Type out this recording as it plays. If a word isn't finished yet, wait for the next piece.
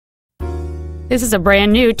This is a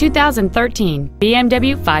brand new 2013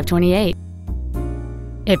 BMW 528.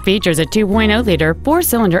 It features a 2.0-liter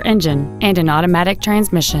four-cylinder engine and an automatic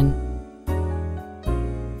transmission.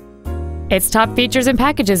 Its top features and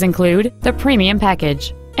packages include the Premium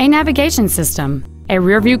Package, a navigation system, a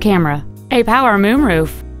rear-view camera, a power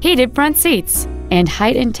moonroof, heated front seats, and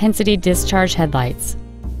high-intensity discharge headlights.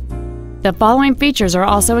 The following features are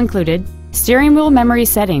also included: steering wheel memory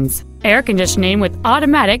settings, air conditioning with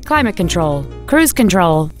automatic climate control, cruise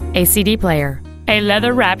control, a CD player, a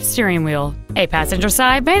leather-wrapped steering wheel, a passenger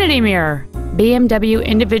side vanity mirror, BMW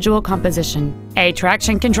individual composition, a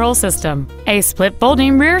traction control system, a split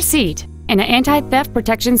folding rear seat, and an anti-theft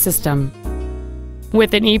protection system.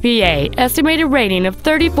 With an EPA estimated rating of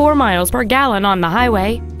 34 miles per gallon on the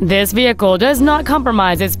highway, this vehicle does not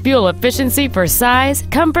compromise its fuel efficiency for size,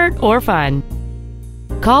 comfort, or fun.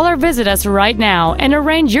 Call or visit us right now and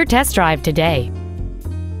arrange your test drive today.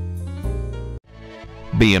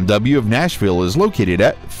 BMW of Nashville is located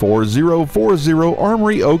at 4040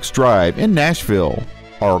 Armory Oaks Drive in Nashville.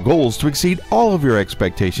 Our goal is to exceed all of your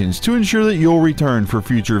expectations to ensure that you'll return for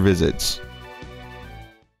future visits.